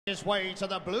His way to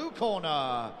the blue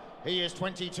corner. He is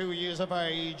 22 years of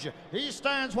age. He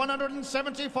stands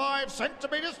 175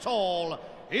 centimeters tall.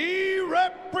 He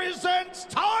represents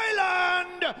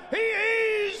Thailand. He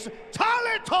is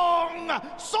Talaytong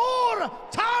Sur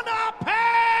Tanaphet.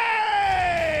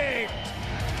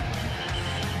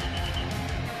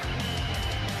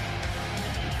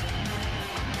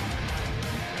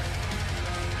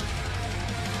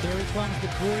 Here he comes, the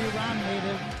Boughanem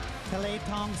native,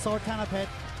 Talaytong Sur Tanaphet,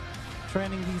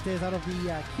 training these days out of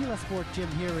the Kila Sport Gym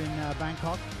here in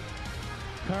Bangkok.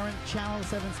 Current Channel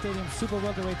 7 Stadium Super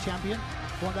Welterweight champion.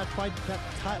 Won that fight, that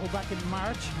title back in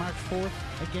March 4th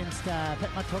against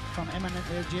Petmatuk from Eminent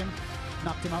Air Gym.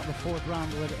 Knocked him out in the 4th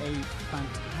round with a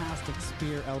fantastic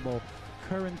spear elbow.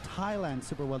 Current Thailand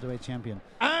Super Welterweight champion.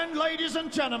 And ladies and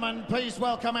gentlemen, please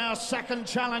welcome our second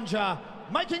challenger,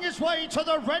 making his way to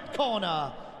the red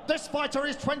corner. This fighter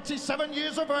is 27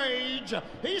 years of age.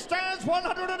 He stands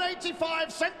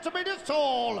 185 centimeters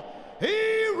tall.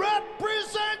 He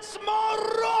represents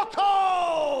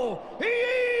Morocco. He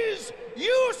is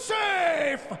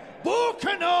Youssef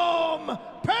Boughanem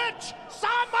Pech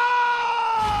Saman.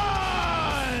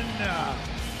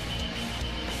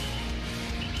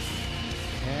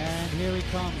 And here he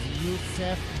comes,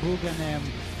 Youssef Boughanem,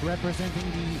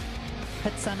 representing the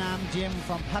Petsanam Gym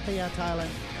from Pattaya,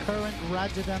 Thailand. Current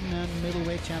Rajadamnern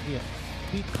middleweight champion.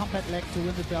 Beat Kompetlek to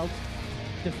win the belt.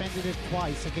 Defended it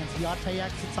twice against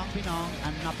Yotpayak Sitsangpinong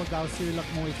and Napagaw Sirilak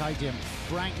Muay Thai Gym.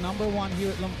 Ranked number 1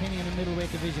 here at Lumpini in the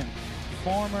middleweight division.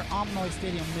 Former Omnoy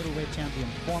Stadium middleweight champion.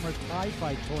 Former Thai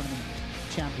Fight Tournament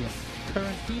champion.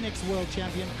 Current Phoenix World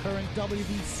champion. Current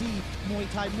WBC Muay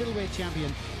Thai middleweight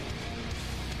champion.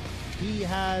 He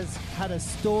has had a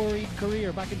storied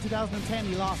career. Back in 2010,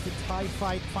 he lost the Thai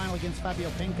fight final against Fabio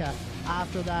Pinca.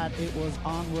 After that, it was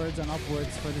onwards and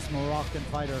upwards for this Moroccan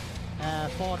fighter.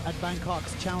 Fought at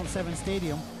Bangkok's Channel 7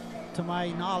 Stadium. To my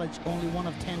knowledge, only one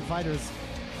of 10 fighters.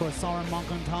 Of course, Soren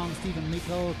Monkontong, Stephen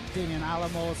Mikkel, Damian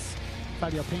Alamos,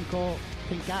 Fabio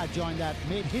Pinca joined that.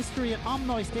 Made history at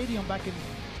Omnoy Stadium back in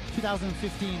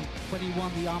 2015 when he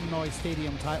won the Omnoy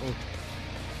Stadium title.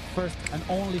 First and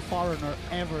only foreigner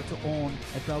ever to own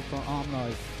a belt for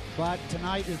Omnoy. But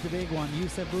tonight is the big one.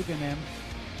 Youssef Boughanem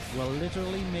will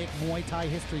literally make Muay Thai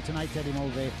history tonight, Teddy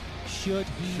Mulvey, should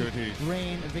he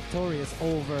reign victorious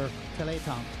over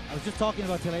Talaytong. I was just talking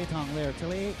about Talaytong there.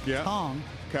 Talaytong,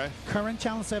 current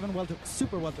Channel 7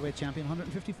 Super Welterweight champion,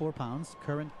 154 pounds.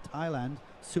 Current Thailand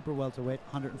Super Welterweight,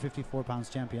 154 pounds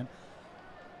champion.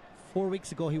 4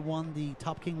 weeks ago, he won the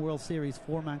Top King World Series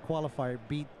 4-man qualifier,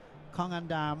 beat Kong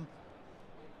Andam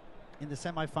in the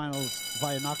semi-finals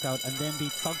via knockout, and then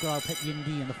beat Sograo Pet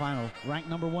Yindi in the final. Ranked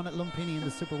number 1 at Lumpini in the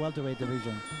Super Welterweight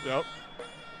division. Yep.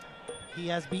 He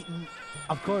has beaten,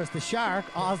 of course, the Shark,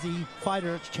 Aussie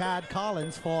fighter Chad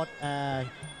Collins fought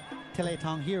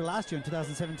Talaytong here last year in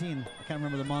 2017. I can't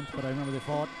remember the month, but I remember they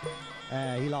fought.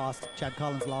 He lost. Chad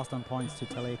Collins lost on points to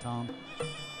Talaytong.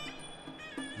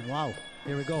 And wow,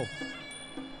 here we go.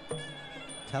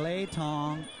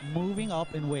 Talaytong moving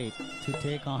up in weight to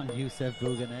take on Youssef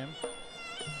Boughanem.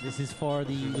 This is for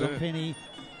the Lumpini.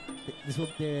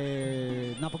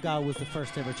 Napagaw was the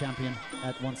first ever champion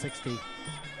at 160.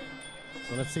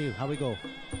 So let's see how we go.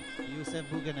 Youssef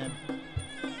Boughanem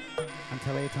and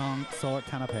Talaytong Sur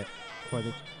Tanaphet for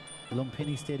the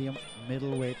Lumpini Stadium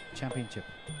Middleweight Championship.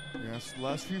 Yes,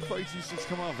 last few fights he's just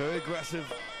come out very aggressive,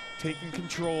 taking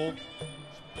control.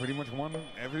 Pretty much won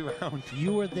every round.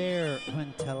 You were there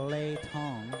when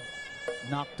Talaytong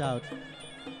knocked out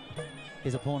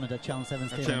his opponent at Channel 7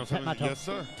 Stadium, yes,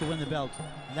 sir, to win the belt.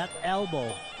 And that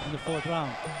elbow in the 4th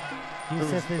round.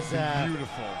 Youssef is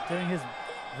beautiful. During his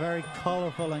very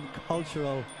colorful and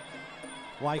cultural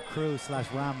white crew /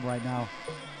 Ram right now.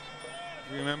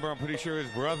 Remember, I'm pretty sure his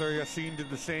brother Yassine did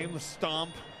the same, the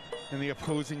stomp in the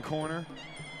opposing corner.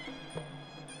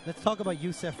 Let's talk about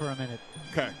Youssef for a minute.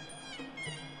 Okay.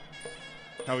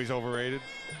 How he's overrated?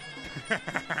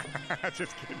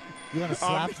 Just kidding. You want to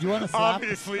slap? You want to slap?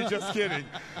 Obviously, just kidding.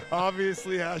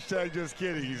 Obviously, hashtag just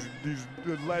kidding. He's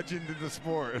the legend in the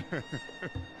sport.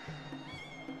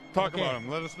 Talk about him.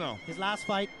 Let us know. His last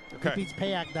fight, he beats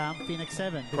Payak Dam, Phoenix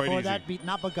 7. Before that, beat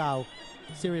Napagaw,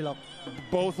 Sirilok.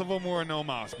 Both of them were no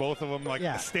mas. Both of them like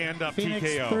stand-up Phoenix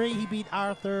TKO. 3, he beat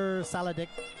Arthur Saladik.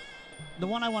 The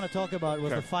one I want to talk about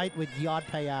was the fight with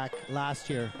Yotpayak last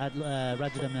year at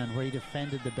Rajadamnern, where he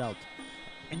defended the belt.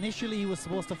 Initially, he was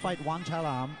supposed to fight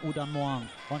Wanchalam Udan Muang.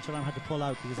 Wanchalam had to pull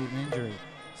out because he had an injury.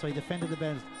 So he defended the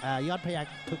belt. Yotpayak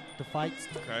took the fight,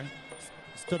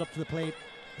 stood up to the plate.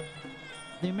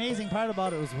 The amazing part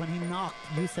about it was when he knocked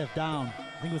Youssef down,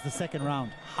 I think it was the second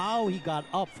round, how he got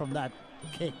up from that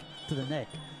kick to the neck,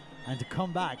 and to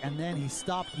come back, and then he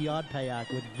stopped the Payak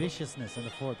with viciousness in the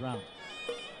 4th round.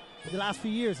 In the last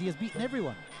few years, he has beaten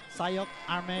everyone. Sayok,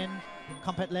 Armen,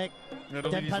 Kompetlek,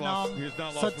 Dempanong,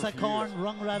 Sudsakorn,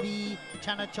 Rung Ravi,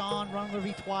 Chanachan, Rung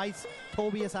Ravi twice,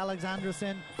 Tobias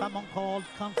Alexanderson, Famon Called,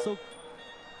 Kansuk.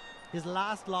 His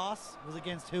last loss was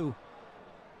against who?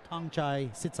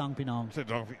 Tongchai Sitsang Pinong.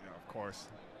 Of course.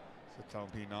 Sitsang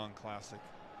Pinong classic.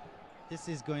 This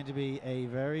is going to be a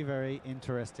very, very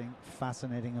interesting,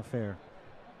 fascinating affair.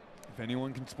 If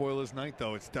anyone can spoil his night,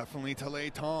 though, it's definitely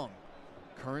Talaytong,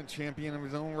 current champion of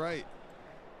his own right.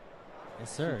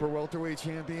 Yes, sir. Super welterweight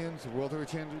champions, welterweight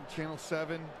champion, Channel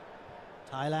 7.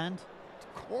 Thailand.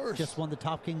 Of course. Just won the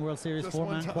Top King World Series Just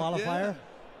 4-man qualifier. Yeah.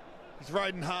 He's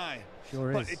riding high.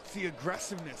 Sure but is. It's the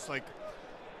aggressiveness. Like,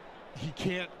 he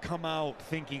can't come out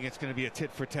thinking it's going to be a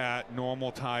tit-for-tat,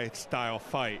 normal Thai-style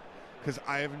fight. Because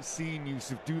I haven't seen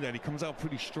Youssef do that. He comes out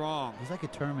pretty strong. He's like a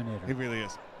Terminator. He really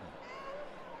is.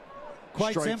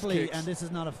 Quite Strikes, simply, kicks. and this is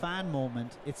not a fan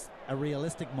moment, it's a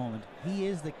realistic moment. He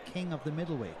is the king of the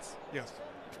middleweights. Yes,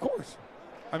 of course.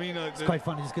 I mean, it's quite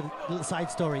funny. Just a little side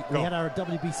story. Go. We had our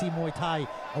WBC Muay Thai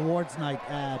awards night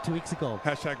 2 weeks ago.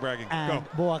 Hashtag bragging. And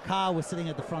Boaka was sitting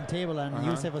at the front table, and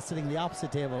Youssef was sitting at the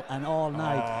opposite table. And all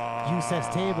night,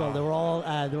 Youssef's table, they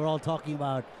were all talking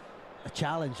about a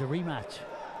challenge, a rematch.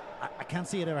 I can't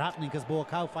see it ever happening because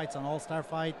Boaka fights on All-Star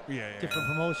Fight, different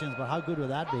promotions. But how good would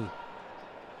that be?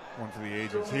 One for the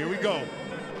ages. Here we go.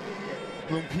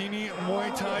 Lumpini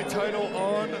Muay Thai title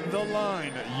on the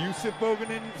line. Youssef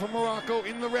Boughanem from Morocco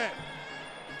in the red.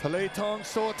 Talaytong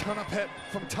Soa Tanaphet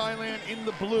from Thailand in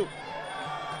the blue.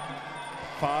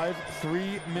 5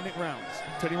 3-minute rounds.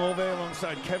 Teddy Mulvey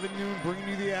alongside Kevin Noon bringing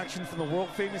you the action from the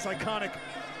world-famous iconic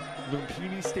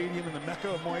Lumpini Stadium in the Mecca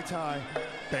of Muay Thai,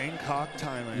 Bangkok,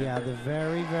 Thailand. Yeah, the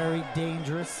very, very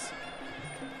dangerous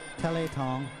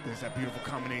Talaytong. There's that beautiful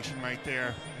combination right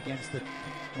there. Against the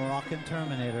Moroccan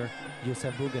Terminator,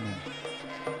 Youssef Boughanem.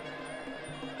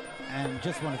 And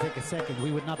just want to take a second,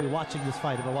 we would not be watching this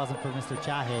fight if it wasn't for Mr.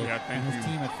 Chahe and his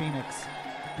team at Phoenix.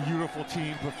 Beautiful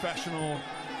team, professional,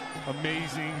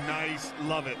 amazing, nice,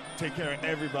 love it. Take care of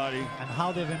everybody. And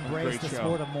how they've embraced the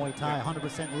sport of Muay Thai,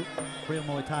 100% real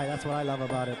Muay Thai. That's what I love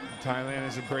about it. Thailand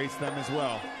has embraced them as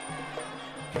well.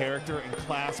 Character and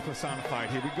class personified.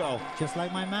 Here we go. Just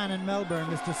like my man in Melbourne,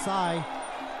 Mr. Sai,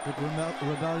 with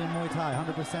Rebellion Muay Thai,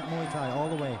 100% Muay Thai, all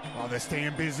the way. Oh, they're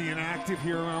staying busy and active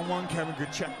here around 1. Kevin,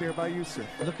 good check there by Youssef.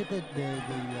 Look at the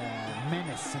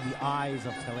menace in the eyes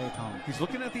of Talaytong. He's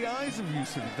looking at the eyes of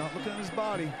Youssef. He's not looking at his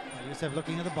body. Youssef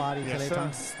looking at the body. Yes,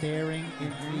 Talaytong staring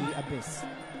into the abyss.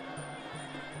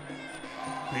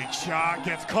 Big shot.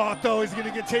 Gets caught, though. He's going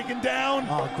to get taken down.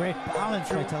 Oh, great balance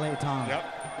by Talaytong.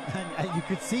 Yep. And you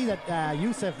could see that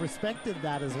Youssef respected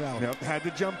that as well. Yep, had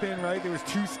to jump in, right? There was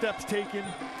 2 steps taken.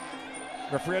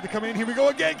 Referee had to come in. Here we go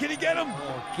again. Can he get him?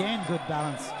 Oh, again, good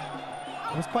balance.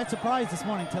 I was quite surprised this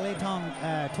morning.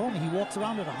 Talaytong told me he walks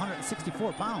around at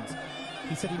 164 pounds.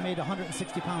 He said he made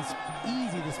 160 pounds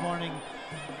easy this morning.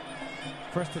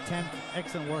 First attempt,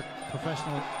 excellent work,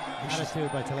 professional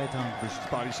attitude by Talaytong. Vicious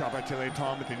body shot by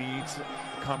Talaytong, but then he needs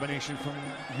a combination from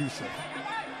Youssef.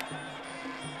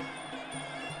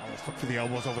 Let's look for the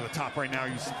elbows over the top right now.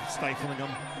 Youssef stifling him.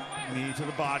 Knee to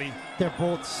the body. They're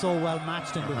both so well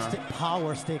matched in the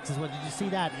power stakes as well. Did you see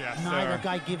that? Yes, Neither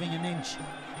guy giving an inch.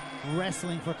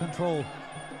 Wrestling for control.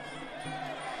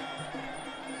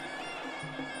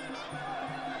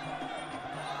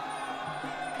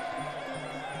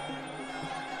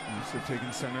 Youssef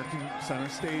taking center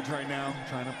stage right now,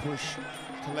 trying to push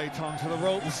Talaytong to the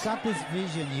ropes. He's got this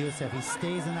vision, Youssef. He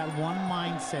stays in that one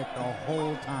mindset the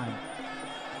whole time.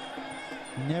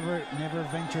 Never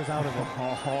ventures out of it.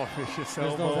 Oh, vicious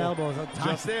There's elbow. those elbows.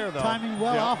 Just there, though. Timing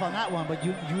well off on that one, but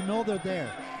you know they're there.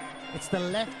 It's the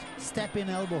left step-in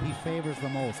elbow he favors the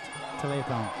most,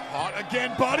 Talaytong. Hot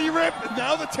again, body rip.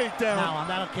 Now the takedown. Now, on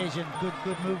that occasion,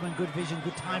 good movement, good vision,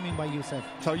 good timing by Youssef.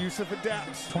 That's how Youssef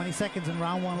adapts. 20 seconds in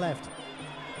round 1 left.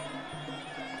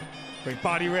 Big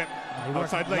body rip.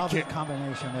 Outside leg kick.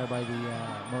 Combination there by the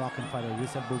Moroccan fighter,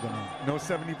 Youssef Boughanem. No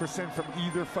 70% from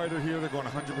either fighter here. They're going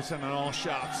 100% on all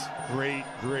shots. Great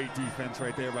defense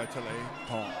right there by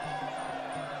Talaytong.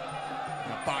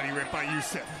 Body rip by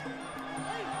Youssef.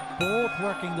 Both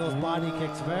working those body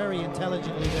kicks very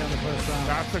intelligently there in the first round.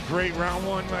 That's a great round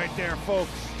 1 right there,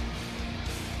 folks.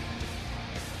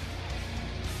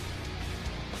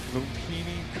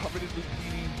 Lumpini, coveted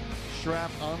Lumpini,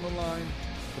 strap on the line.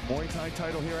 The Muay Thai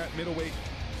title here at middleweight.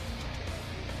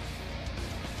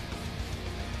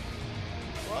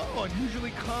 Well,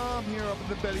 unusually calm here up in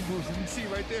the betting booth. You can see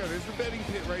right there, there's the betting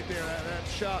pit right there, that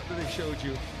shot that they showed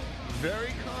you.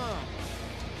 Very calm.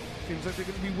 Seems like they're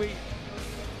going to be waiting.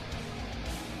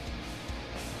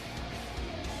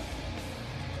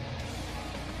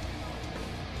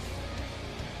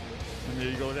 And there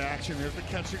you go, the action. There's the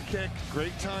catch and kick.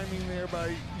 Great timing there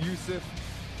by Youssef.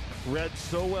 Read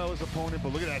so well his opponent,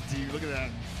 but look at that look at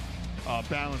that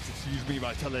balance, excuse me,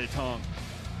 by Talaytong.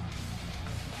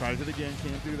 Tries it again,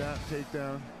 can't do that,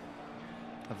 takedown.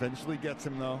 Eventually gets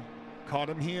him though.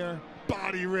 Caught him here,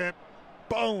 body rip,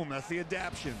 boom, that's the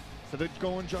adaption. So they're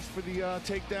going just for the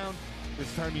takedown.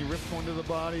 This time he ripped one to the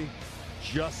body,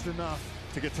 just enough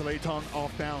to get Talaytong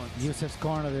off balance. Youssef's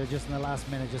corner there just in the last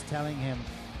minute, just telling him,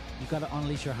 you've got to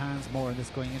unleash your hands more in this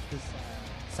going into this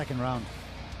second round.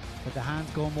 But the hands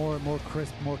go more and more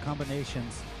crisp, more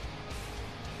combinations.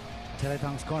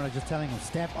 Talaytong's corner just telling him,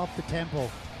 step up the tempo.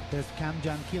 There's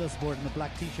Kamjan Keelasport in the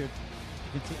black t-shirt.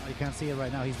 You can't see it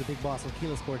right now. He's the big boss of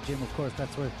Keelasport gym, of course.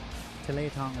 That's where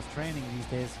Talaytong is training these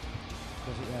days.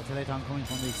 But, Talaytong coming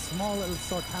from the small little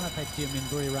sort Tanaphet gym in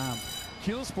Boughanem.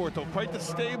 Keelasport though, quite the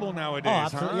stable nowadays, oh,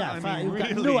 absolutely, huh? yeah. I mean,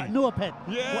 really. Nuapet.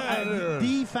 Yeah.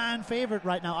 The fan favorite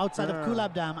right now outside of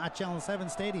Kulabdam at Channel 7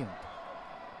 Stadium.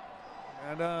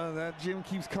 And that gym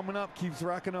keeps coming up, keeps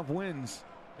racking up wins.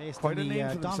 Based Quite in a the name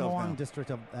for Don themselves Muay now.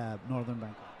 district of northern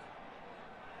Bangkok.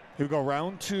 Here we go,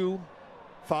 round 2.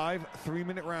 5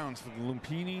 3-minute rounds for the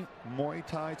Lumpini Muay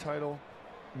Thai title,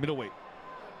 middleweight.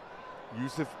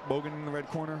 Youssef Boughanem in the red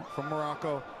corner from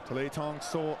Morocco. Talaytong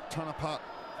So Tanaphet,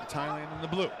 Thailand in the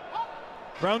blue.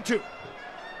 Round 2.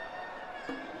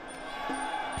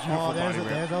 Oh,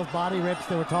 there's those body rips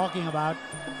they were talking about.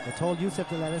 They told Youssef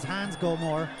to let his hands go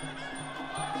more.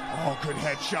 Oh, good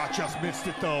headshot, just missed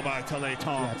it though by Talaytong.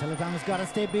 Yeah, Talaytong has got to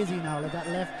stay busy now. Let that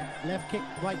left kick,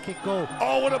 right kick go.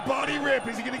 Oh, what a body rip.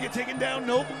 Is he going to get taken down?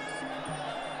 Nope.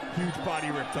 Huge body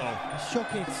rip though.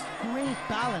 Showcase great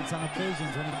balance on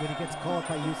occasions when he gets caught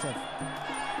by Youssef.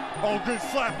 Oh, good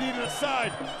slap knee to the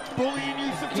side. Bullying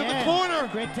Youssef to the corner.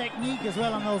 Great technique as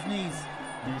well on those knees.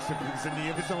 Youssef uses a knee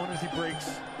of his own as he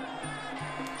breaks.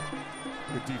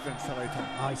 Good defense, Talaytong.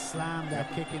 Oh, he slammed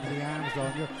that kick into the arms though.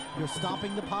 And you're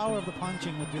stopping the power of the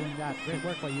punching with doing that. Great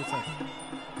work by Youssef.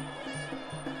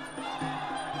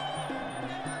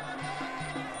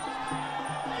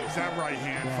 Is that right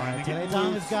hand finding it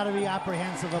Talaytong loose? has got to be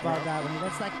apprehensive about that. When he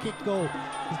lets that kick go,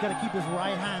 he's got to keep his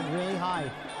right hand really high.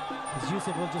 Because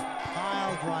Youssef will just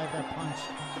pile drive that punch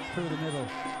through the middle.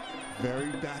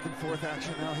 Very back and forth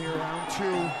action now here, round 2.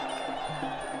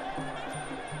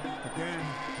 Again,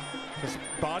 just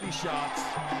body shots.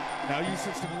 Now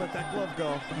Youssef's going to let that glove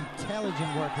go.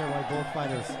 Intelligent work there by both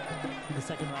fighters in the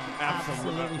second round.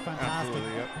 Absolutely fantastic.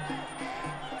 Absolutely, yep.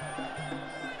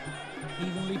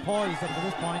 Evenly poised up to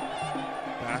this point.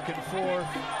 Back and forth.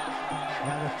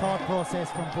 Yeah, the thought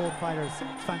process from both fighters,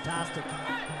 fantastic.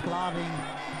 Plotting.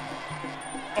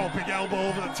 Oh, big elbow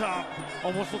over the top.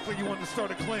 Almost looked like he wanted to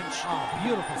start a clinch. Oh,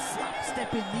 beautiful slap,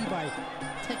 step in knee by.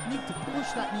 Technique to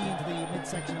push that knee into the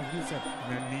midsection of Youssef.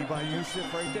 And then knee by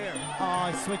Youssef right there. Oh,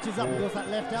 he switches up and goes that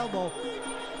left elbow.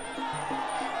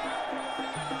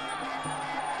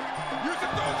 Youssef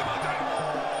throws him out there.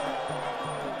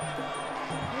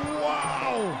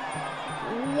 Wow!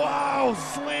 Wow!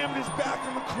 Slammed his back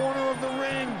in the corner of the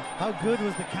ring. How good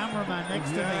was the cameraman next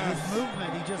to me? His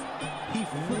movement, he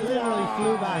literally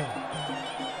flew back.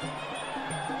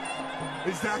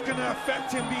 Is that going to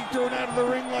affect him being thrown out of the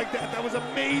ring like that? That was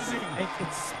amazing. It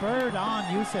spurred on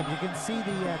Youssef. You can see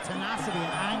the tenacity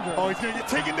and anger. Oh, he's going to get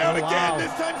taken down again.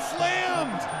 This time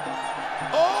slammed.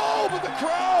 Oh, but the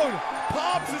crowd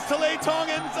pops as Talaytong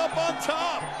ends up on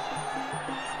top.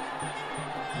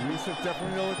 Youssef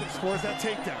definitely scores that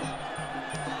takedown.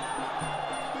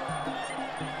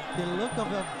 The look of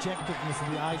objectiveness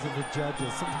in the eyes of the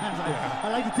judges. Sometimes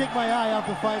I like to take my eye off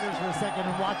the fighters for a second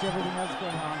and watch everything else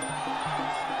going on.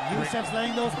 Youssef's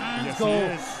letting those hands go.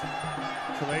 He is.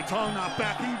 Talaytong not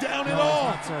backing down at No,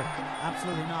 all. he's not, sir.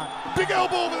 Absolutely not. Big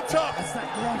elbow over the top. That's that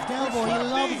left elbow. He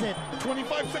loves it.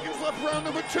 25 seconds left, round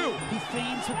number 2. He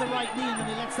feints with the right knee and then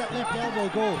he lets that left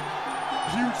elbow go.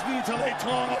 Huge knee,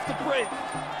 Talaytong off the break.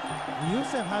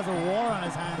 Youssef has a war on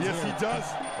his hands Yes, here. he does.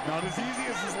 Not as easy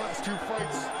as his last 2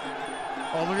 fights.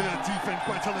 Oh, look at that defense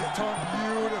by Talaytong.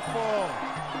 Beautiful.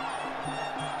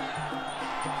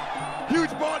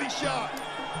 Huge body shot.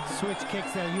 Switch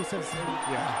kicks there. Youssef's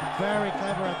very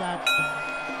clever at that.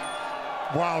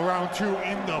 Wow, round 2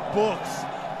 in the books.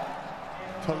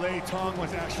 Talaytong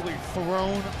was actually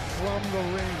thrown from the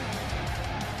ring.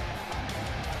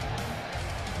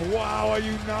 Wow, are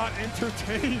you not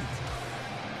entertained?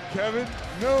 Kevin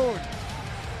Noon.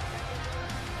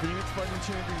 Phoenix Fighting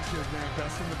Championship, man,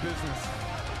 best in the business.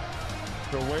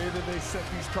 The way that they set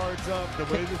these cards up, the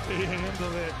way that they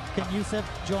handle it. Can Youssef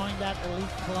join that elite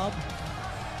club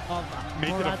of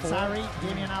Murad Sari,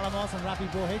 Damian Alamos, and Rafi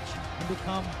Bohic and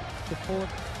become the fourth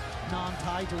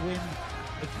non-tie to win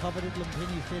the coveted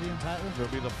Lumpini Stadium title?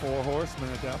 There'll be the 4 horsemen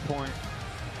at that point.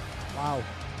 Wow.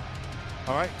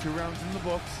 All right, 2 rounds in the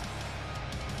books.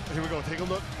 Here we go, take a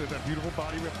look. There's that beautiful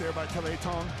body rip there by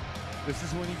Talaytong. This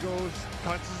is when he goes,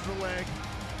 punches the leg,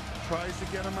 tries to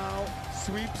get him out,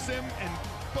 sweeps him, and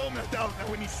boom, that's out. Now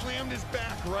when he slammed his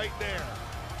back right there,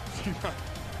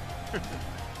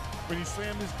 when he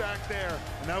slammed his back there,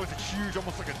 and that was a huge,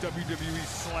 almost like a WWE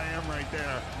slam right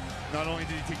there. Not only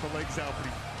did he take the legs out, but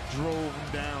he drove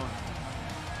him down.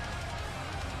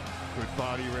 Good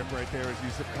body rip right there as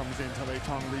Youssef comes in.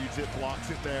 Talaytong reads it, blocks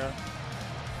it there.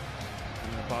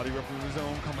 And a body rip of his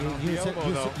own coming off the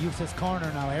elbow, though. Youssef's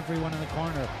corner now, everyone in the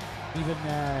corner. Even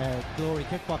Glory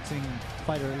kickboxing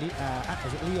fighter,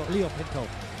 is it Leo Pinto.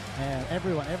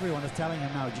 Everyone is telling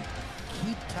him now,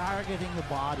 keep targeting the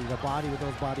body with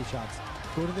those body shots.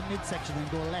 Go to the midsection and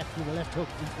go left with the left hook.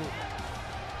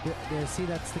 See,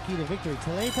 that's the key to victory.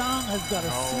 Talaytong has got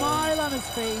a smile on his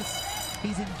face.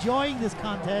 He's enjoying this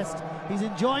contest. He's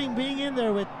enjoying being in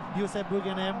there with Youssef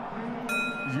Boughanem.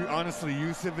 Honestly,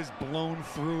 Youssef has blown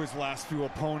through his last few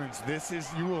opponents. This is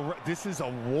a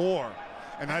war,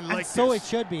 and I like this. So it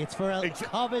should be. It's for a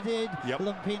coveted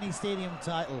Lumpini Stadium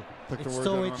title.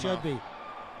 So it should be.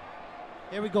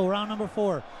 Here we go, round number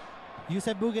 4.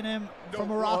 Youssef Boughanem from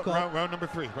Morocco. Round number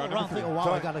 3. Round 3. Oh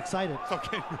wow, I got excited. It's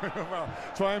okay.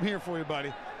 That's why I'm here for you,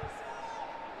 buddy.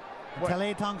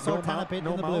 Talaytong saw Tanaphet in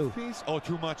the blue. Mouthpiece? Oh,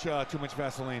 too much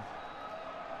Vaseline.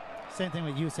 Same thing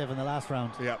with Youssef in the last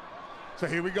round. Yep. So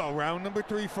here we go, round number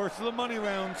 3, first of the money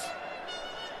rounds.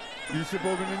 Youssef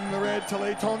Boughanem in the red,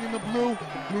 Talaytong in the blue.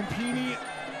 Lumpini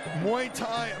Muay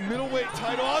Thai middleweight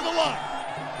title on the line.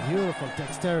 Beautiful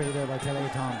dexterity there by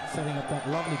Talaytong, setting up that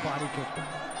lovely body kick.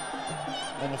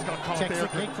 Almost got caught Checks there. the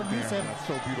kick from Youssef. That's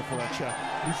so beautiful, that check.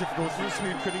 Youssef goes for the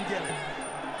sweep, couldn't get it.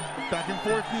 Back and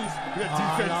forth knees. We got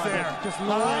defense there. Just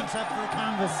lowering himself to the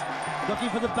canvas, looking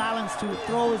for the balance to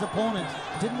throw his opponent.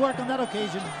 Didn't work on that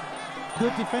occasion.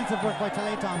 Good defensive work by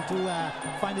Talaytong to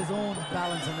find his own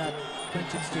balance in that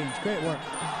clinch exchange. Great work.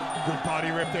 Good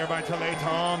body rip there by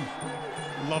Talaytong.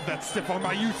 Love that stiff arm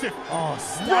by Youssef. Oh,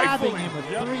 stabbing him with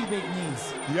 3 big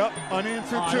knees. Yep,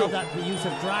 unanswered I love that.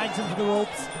 Youssef drags him to the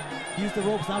ropes. Use the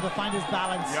ropes now to find his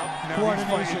balance.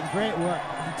 Coordination. Great work.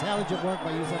 Intelligent work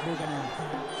by Youssef Boughanem.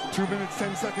 2 minutes,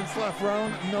 10 seconds left.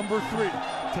 Round number 3.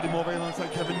 Teddy Mulvey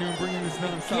alongside Kevin Noon bringing this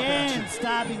non-stop action.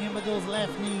 Stabbing him with those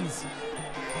left knees.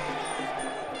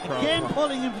 Again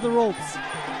pulling him to the ropes.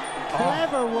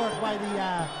 Clever work by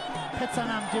the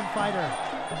Petsanam gym fighter.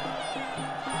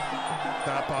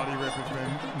 That body rip has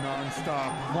been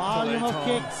non-stop. Volume of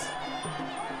kicks.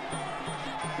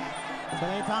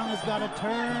 Talaytong has got to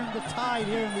turn the tide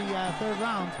here in the 3rd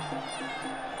round.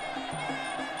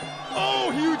 Oh,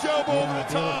 huge elbow over the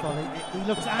top. He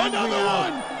looks angry now. Another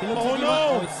one. He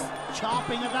looks he's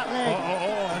chopping at that leg.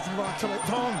 As he rocks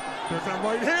Talaytong. There's that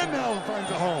right hand now and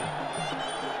finds a home.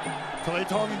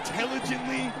 Talaytong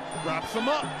intelligently wraps him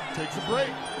up, takes a break.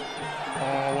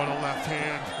 Oh, what a left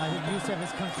hand. I think Youssef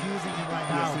is confusing him right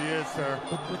now. Yes, he is, sir.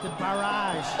 With the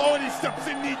barrage. Oh, and he steps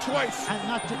in knee twice. And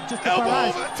not just the elbow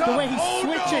barrage. over the top. The way he's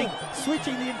No.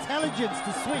 switching the intelligence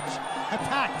to switch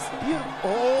attacks.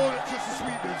 Beautiful. Oh, that's just a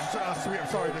sweep. I'm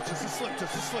sorry, that's just a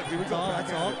slip. Here we go.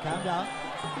 That's all. Calm down.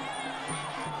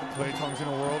 Talaytong's in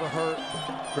a world of hurt.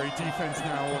 Great defense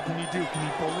now. What can he do? Can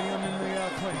he bully him in the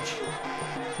clinch?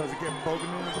 Does it get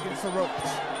Boughanem up against the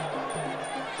ropes?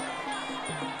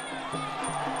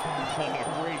 Oh,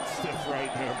 great stiff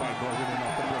right there by Boughanem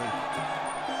off the break.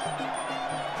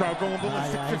 Crowd going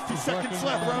ballistic. 50 seconds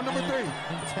left. Round number 3.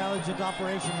 Intelligent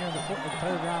operation here in the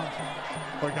 3rd round.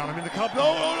 Oh, he got him in the cup.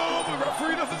 No. The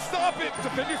referee doesn't stop it.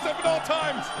 Defend yourself at all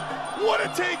times. What a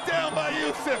takedown by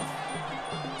Youssef.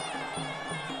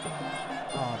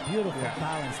 Oh, beautiful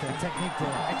balance there. Technique to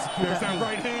execute. There's that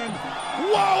right hand.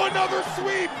 Wow, another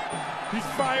sweep. He's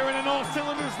firing on all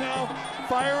cylinders now.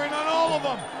 Firing on all of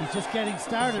them. He's just getting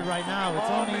started right now. It's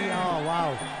oh,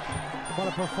 wow. What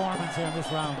a performance here in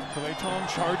this round. Talaytong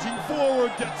charging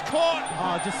forward, gets caught.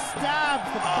 Oh, just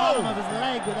stabs the bottom of his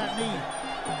leg with that knee.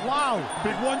 Wow.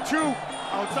 Big 1-2.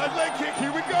 Outside leg kick,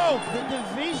 here we go. The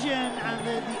vision and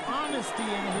the honesty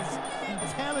and his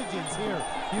intelligence here,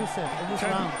 Youssef, in this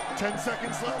round. 10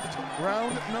 seconds left.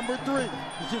 Round number 3.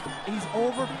 He's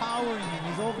overpowering him.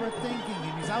 He's overthinking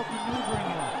him. He's outmaneuvering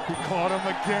him. He caught him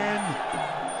again.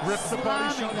 Rips the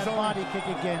body shot. That body kick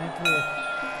again into the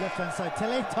left-hand side.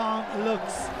 Talaytong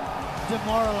looks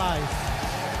demoralized.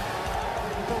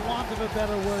 for want of a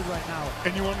better word right now.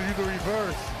 And you want to do the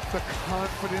reverse. The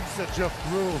confidence that just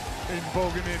grew in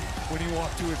Boughanem when he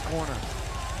walked to his corner.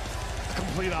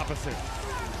 Complete opposite.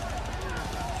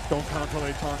 Don't count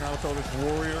Talaytong out though, this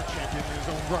warrior champion in his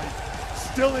own right.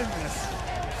 Still in this.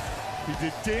 He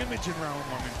did damage in round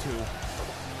 1 and 2.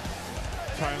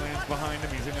 Thailand's behind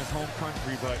him, he's in his home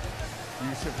country, but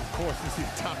Youssef, of course, is the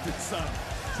adopted son.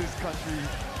 It's his country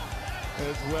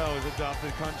as well, his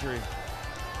adopted country.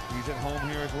 He's at home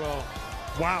here as well.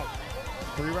 Wow.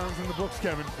 3 rounds in the books,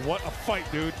 Kevin. What a fight,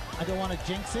 dude. I don't want to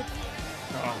jinx it.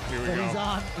 Oh, here we but go.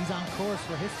 He's on course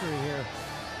for history here.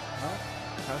 Well,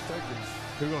 hashtag this.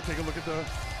 Here we go, take a look at the...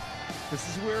 This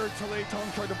is where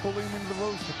Talaytong tried to bully him into the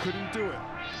ropes, but couldn't do it.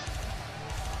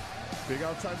 Big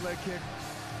outside leg kick.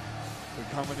 Good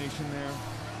combination there.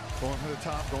 Going to the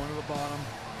top, going to the bottom.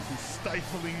 These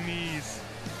stifling knees.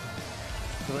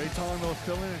 Talaytong, though,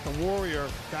 still in it. The warrior,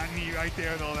 that knee right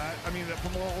there, though, that, I mean, that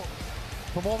from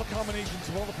all the combinations,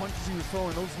 from all the punches he was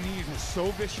throwing, those knees were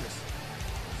so vicious.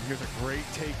 Here's a great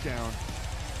takedown.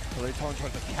 Talaytong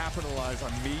tried to capitalize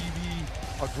on maybe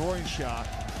a groin shot.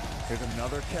 Here's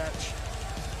another catch.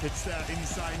 Hits that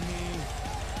inside knee.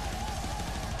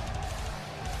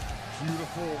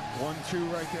 Beautiful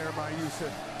 1-2 right there by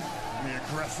Youssef. And the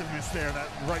aggressiveness there, that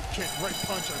right kick, right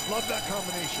punch. I love that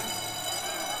combination.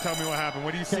 Tell me what happened.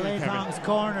 What do you see, Kevin? Talaytong's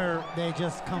corner, they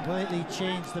just completely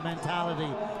changed the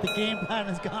mentality. The game plan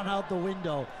has gone out the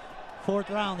window. 4th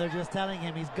round, they're just telling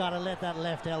him he's got to let that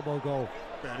left elbow go.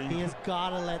 He has got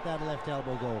to let that left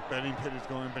elbow go. Betting pit is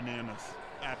going bananas.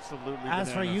 Absolutely As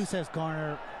bananas. for Youssef's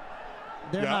corner,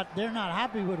 they're not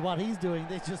happy with what he's doing.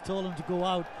 They just told him to go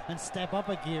out and step up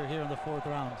a gear here in the 4th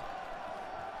round.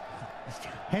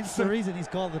 Hence the reason he's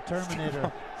called the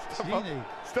Terminator.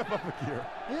 Step up a gear.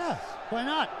 Yeah, why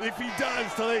not? If he does,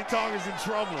 Talaytong is in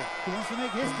trouble. He wants to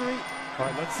make history. All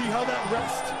right, let's see how that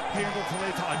rest handled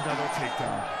Talaytong. Another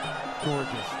takedown.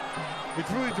 Gorgeous.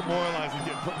 It's really demoralizing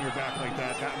getting put in your back like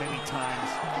that many times.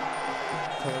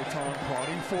 Talaytong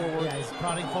prodding forward. Yeah, he's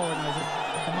prodding forward now.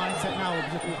 The mindset now will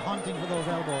just be hunting for those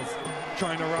elbows.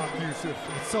 Trying to rock Youssef.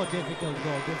 It's so difficult to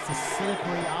go against a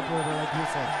slippery operator like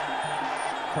Youssef.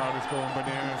 Crowd is going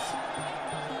bananas.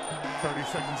 30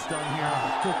 seconds done here.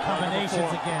 Good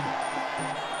combinations again.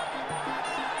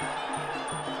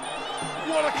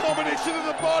 What a combination in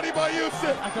the body by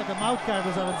Youssef. I thought the mouth guard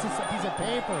was on a piece of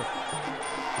paper.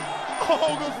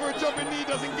 Oh, goes for a jumping knee,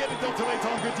 doesn't get it though.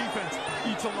 Talaytong, good defense.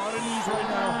 Eats a lot of knees right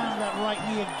now. That right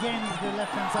knee again is the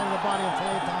left-hand side of the body of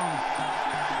Talaytong.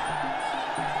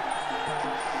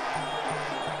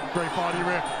 Great body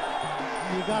rip.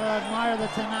 You gotta admire the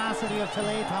tenacity of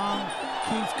Talaytong.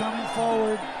 Keeps coming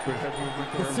forward. Good head movement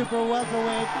there. The super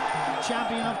welterweight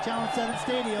champion of Challenge 7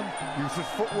 Stadium. Youssef's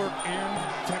footwork and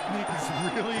technique is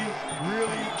really,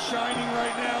 really shining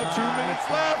right now. 2 minutes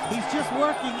left. He's just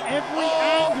working every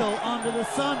angle under the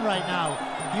sun right now.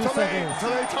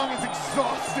 Talaytong is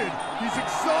exhausted. He's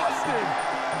exhausted.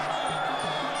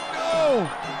 No!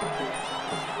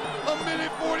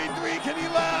 1:43. Can he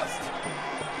last?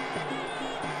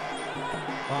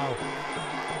 Wow.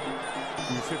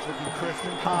 Youssef looking crisp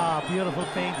and calm. Beautiful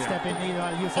feint, step in knee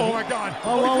on Youssef. Oh my God.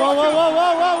 Whoa, whoa, whoa, whoa,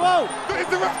 whoa, whoa, whoa. Is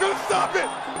the ref gonna stop it?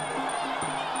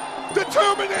 The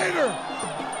Terminator.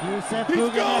 Youssef He's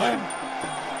Boughanem. going.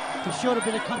 He showed a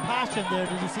bit of compassion there.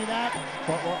 Did you see that?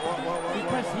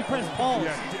 He pressed pause.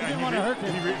 Yeah, he didn't want to hurt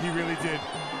him. He really did.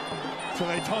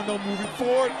 Talaytong moving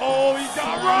forward. Oh, he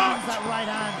got rocked. That right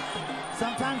hand.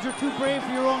 Sometimes you're too brave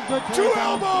for your own good. 2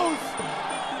 elbows.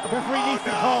 Referee needs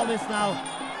to call this now.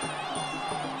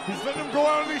 He's letting him go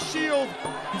out on his shield.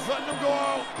 He's letting him go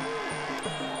out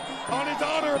on his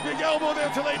honor. A big elbow there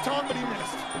to Talaytong, but he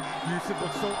missed. Youssef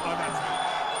looks so... Oh,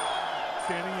 that's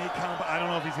standing 8 count, but I don't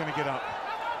know if he's going to get up.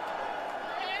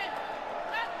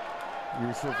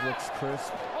 Youssef looks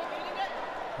crisp.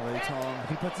 Talaytong. If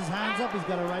he puts his hands up, he's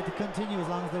got a right to continue as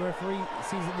long as the referee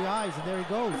sees in the eyes, and there he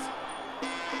goes.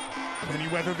 Can he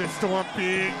weather this storm?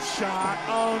 Big shot.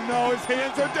 Oh no, his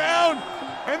hands are down.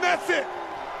 And that's it.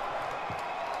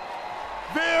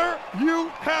 There you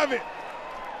have it.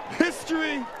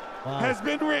 History has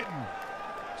been written.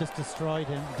 Just destroyed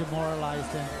him,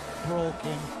 demoralized him, broke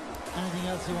him. Anything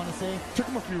else you want to say? Took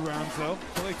him a few rounds though.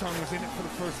 Talaytong was in it for the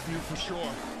first few for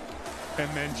sure. And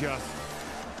then just...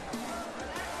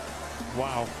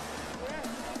 Wow.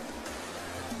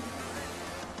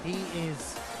 He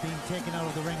is being taken out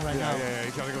of the ring right now. Yeah,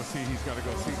 he's got to go see. He's got to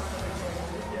go see.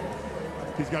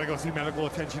 He's got to go see medical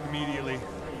attention immediately.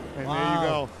 And there you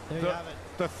go. There you have it.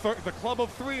 The club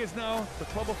of 3 is now the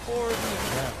club of 4.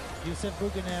 Youssef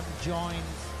Boughanem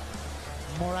joins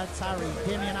Morad Sari,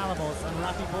 Damian Alamos, and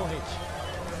Rafi Bohic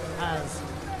as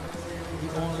the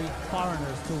only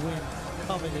foreigners to win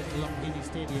coveted Lumpini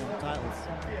Stadium titles.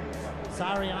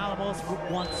 Sari and Alamos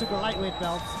won super lightweight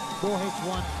belts, Bohich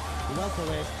won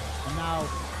welterweight, and now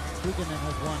Boughanem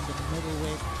has won the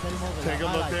middleweight. Take a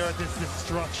look there at this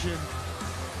destruction.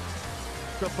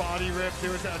 The body rip,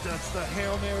 that's the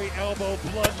Hail Mary elbow,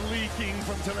 blood leaking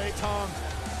from Talaytong.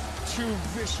 Two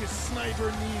vicious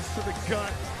sniper knees to the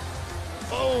gut.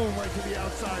 Oh, right to the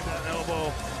outside, that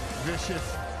elbow.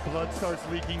 Vicious, blood starts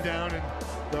leaking down, and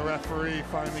the referee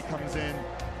finally comes in.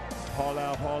 Haul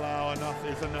out, enough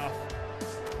is enough.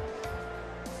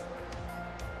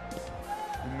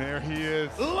 And there he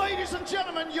is. Ladies and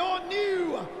gentlemen, your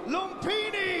new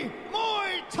Lumpini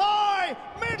Muay Thai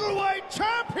middleweight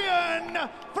champion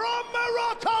from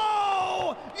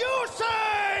Morocco,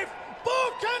 Youssef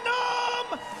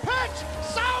Boughanem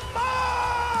Saman!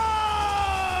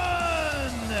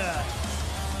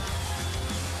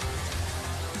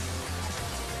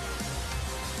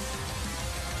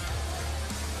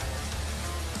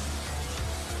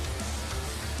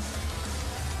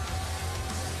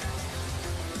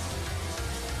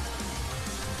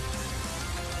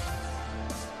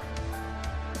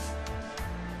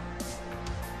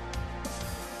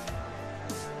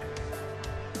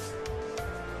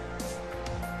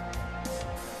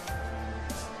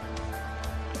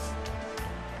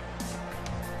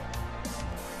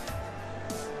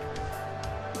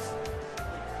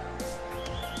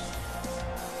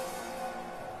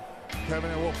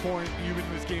 Kevin, at what point, you've been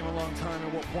in this game a long time,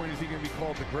 at what point is he going to be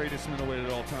called the greatest middleweight at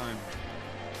all time?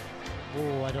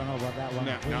 Oh, I don't know about that one.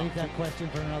 We'll leave that question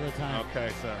for another time.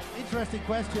 Okay, sir. Interesting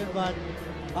question, but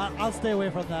I'll stay away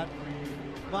from that.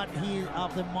 But he,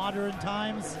 of the modern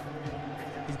times,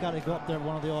 he's got to go up there,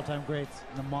 one of the all-time greats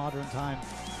in the modern time.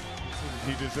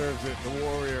 He deserves it, the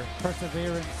warrior.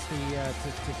 Perseverance,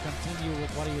 to continue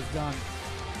with what he has done.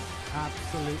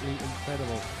 Absolutely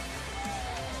incredible.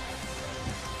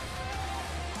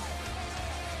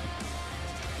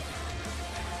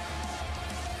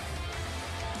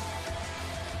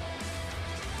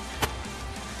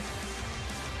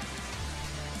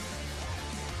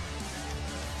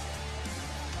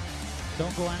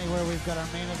 Don't go anywhere, we've got our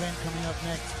main event coming up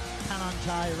next.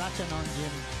 Kanonchai Ratchanonjin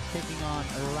taking on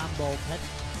Rambo Pet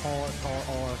or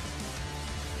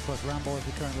of course Rambo is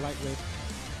the current lightweight,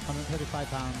 135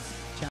 pounds.